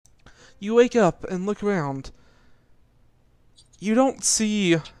You wake up and look around. You don't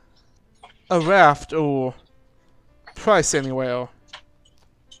see a raft or Price anywhere.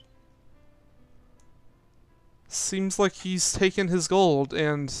 Seems like he's taken his gold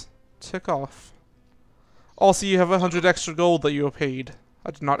and took off. Also, you have 100 extra gold that you were paid.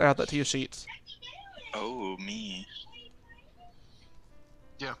 I did not add that to your sheet. Oh, me.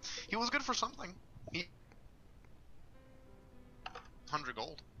 Yeah, he was good for something. He 100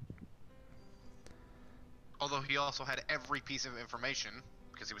 gold. Although he also had every piece of information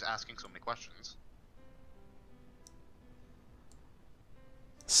because he was asking so many questions.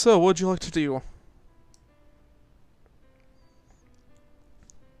 So, what would you like to do?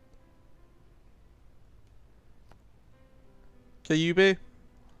 Cayube?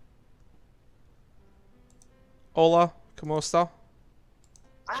 Hola, ¿cómo está?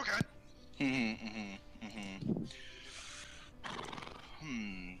 Okay.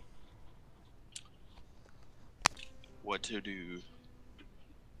 What to do?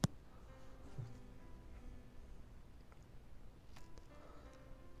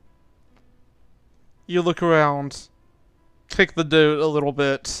 You look around, kick the dirt a little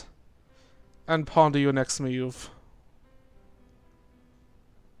bit, and ponder your next move.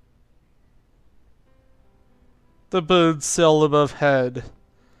 The birds sail above head.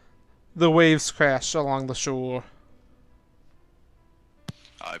 The waves crash along the shore.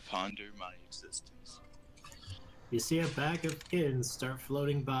 I ponder my existence. You see a bag of kittens start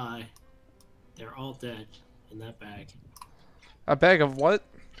floating by. They're all dead in that bag. A bag of what?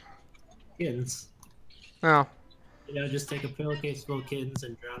 Kittens. Oh. You know, just take a pillowcase full of kittens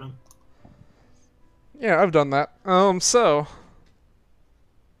and drown them. Yeah, I've done that. So.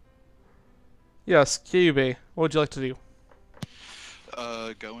 Yes, Cayube, what would you like to do?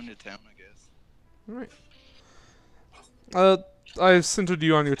 Go into town, I guess. Alright. I've centered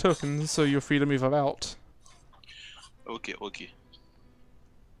you on your tokens, so you're free to move about. Okay, okay.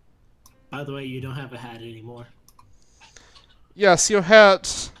 By the way, you don't have a hat anymore. Yes, your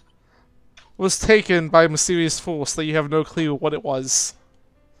hat was taken by a mysterious force that you have no clue what it was.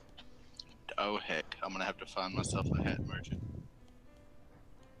 Oh heck, I'm gonna have to find myself a hat merchant.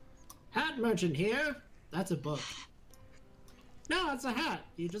 Hat merchant here? That's a book. No, it's a hat.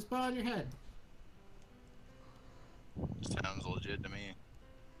 You just put on your head. Sounds legit to me.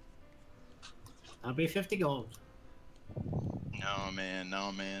 I'll be 50 gold. No man,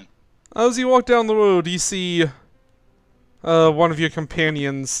 no man. As you walk down the road, you see one of your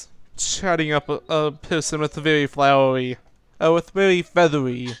companions chatting up a person with very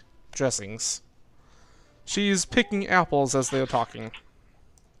feathery dressings. She's picking apples as they're talking.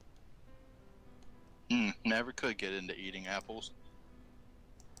 Never could get into eating apples.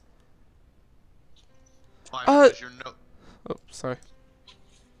 Why? Because you're no. Oh, sorry.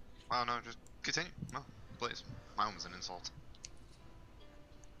 Oh no, just continue. No, please. My own was an insult.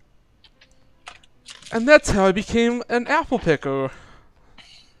 And that's how I became an apple picker.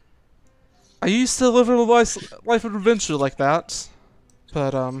 I used to live a life of adventure like that,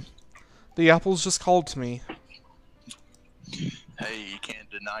 but the apples just called to me. Hey, you can't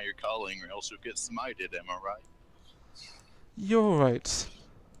deny your calling or else you'll get smited, am I right? You're right.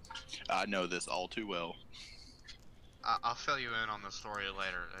 I know this all too well. I'll fill you in on the story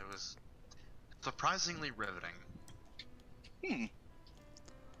later. It was surprisingly riveting.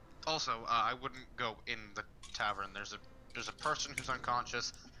 Also, I wouldn't go in the tavern. There's a person who's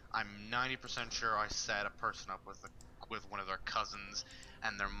unconscious. I'm 90% sure I set a person up with one of their cousins,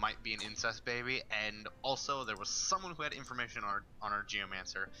 and there might be an incest baby. And also, there was someone who had information on our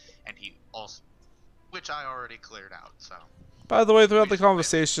geomancer, and he also, which I already cleared out. So. By the way, throughout the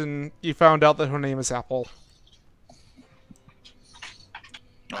conversation, you found out that her name is Apple.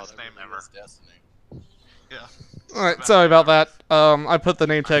 Best name ever. Destiny. Yeah. Alright, sorry about that. I put the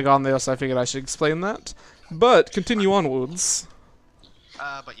name tag on there, so I figured I should explain that. But, continue onwards.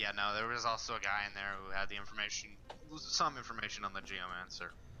 But yeah, no, there was also a guy in there who had the information, some information on the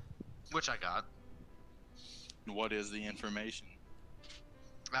geomancer, which I got. What is the information?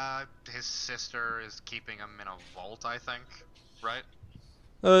 His sister is keeping him in a vault, I think, right?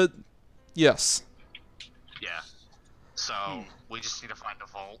 Yes. Yeah. So, we just need to find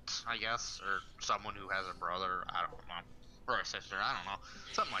a vault, I guess, or someone who has a brother, I don't know, or a sister, I don't know,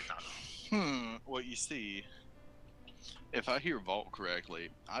 something like that. Well, you see, if I hear vault correctly,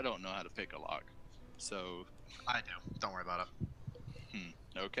 I don't know how to pick a lock, so... I do, don't worry about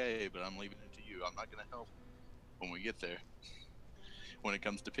it. Okay, but I'm leaving it to you. I'm not gonna help when we get there, when it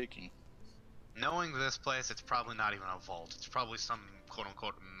comes to picking. Knowing this place, it's probably not even a vault, it's probably some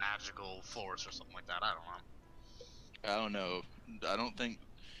quote-unquote magical force or something like that, I don't know. I don't know. I don't think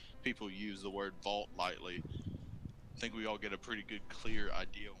people use the word vault lightly. I think we all get a pretty good, clear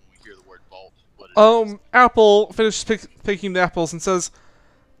idea when we hear the word vault. What it is. Apple finishes picking the apples and says,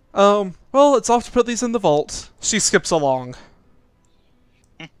 well, it's off to put these in the vault. She skips along.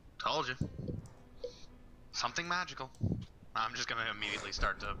 Told you. Something magical. I'm just gonna immediately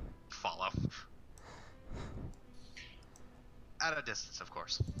start to follow. At a distance, of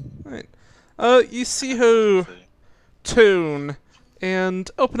course. Right. You see her turn and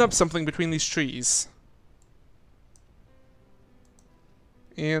open up something between these trees.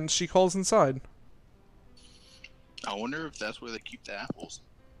 And she calls inside. I wonder if that's where they keep the apples.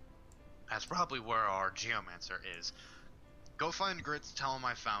 That's probably where our geomancer is. Go find Grits, tell him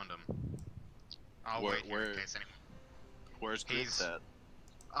I found him. I'll wait here in case anyone... Where's Grits at?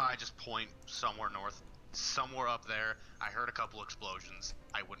 I just point somewhere north. Somewhere up there. I heard a couple explosions.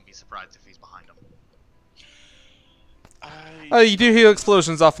 I wouldn't be surprised if he's behind him. You do hear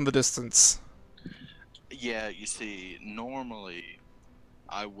explosions off in the distance. Yeah, you see, normally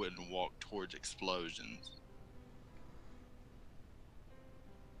I wouldn't walk towards explosions.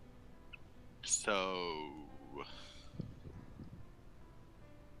 So...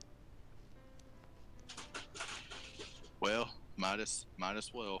 Well, might as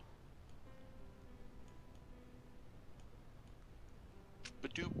well.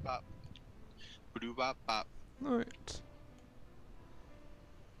 Ba-doop-bop. Ba-doop-bop-bop. Alright.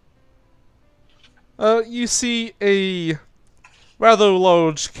 You see a rather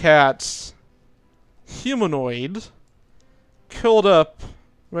large cat, humanoid, curled up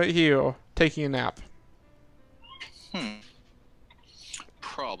right here, taking a nap.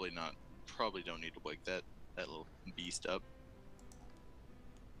 Probably not. Probably don't need to wake that little beast up.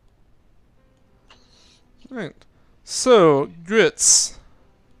 Right. So, Grits.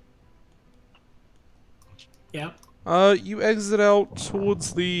 Yep. You exit out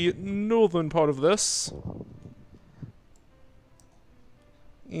towards the northern part of this.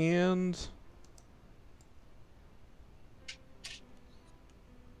 And...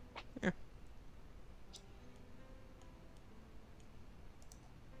 yeah.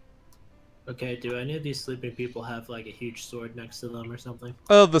 Okay, do any of these sleeping people have like a huge sword next to them or something?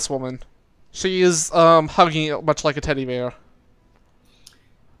 This woman. She is, hugging it much like a teddy bear.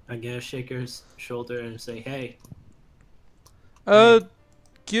 I'm gonna shake her shoulder and say, hey.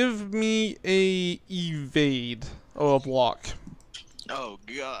 Give me a evade or a block. Oh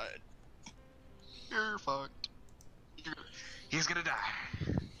god. You're fucked. He's gonna die.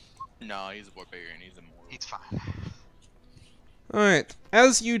 No, he's a barbarian. He's immortal. He's fine. Alright,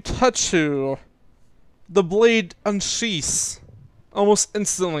 as you touch her, the blade unsheaths almost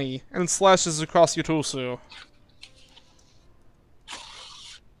instantly and slashes across your torso.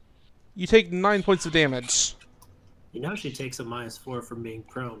 You take 9 points of damage. You know she takes a -4 from being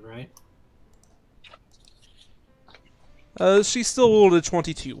prone, right? She still rolled a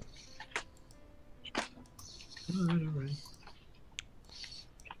 22. Alright.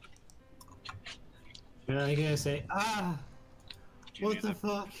 And I'm gonna say, what the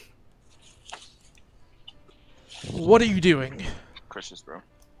fuck? What are you doing? Chris's bro.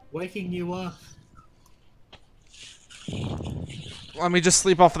 Waking you up. Let me just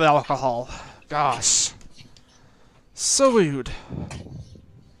sleep off the alcohol. Gosh. So rude.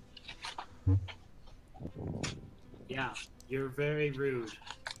 Yeah, you're very rude.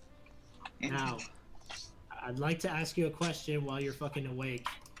 Now, I'd like to ask you a question while you're fucking awake.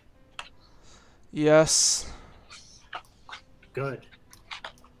 Yes. Good.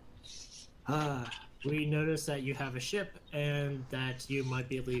 We noticed that you have a ship and that you might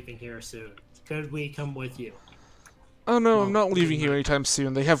be leaving here soon. Could we come with you? Oh no, Well, I'm not leaving here anytime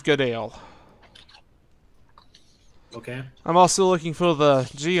soon. They have good ale. Okay. I'm also looking for the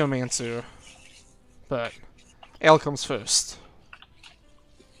geomancer. But ale comes first.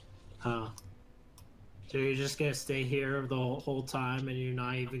 So you're just gonna stay here the whole time and you're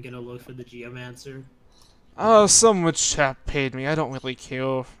not even gonna look for the geomancer? Some rich chap paid me. I don't really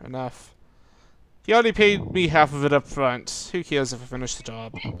care enough. He already paid me half of it up front. Who cares if I finish the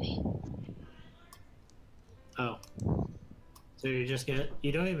job? Oh. So you're just gonna...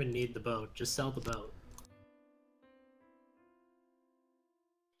 You don't even need the boat. Just sell the boat.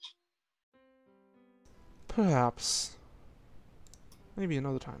 Perhaps. Maybe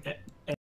another time.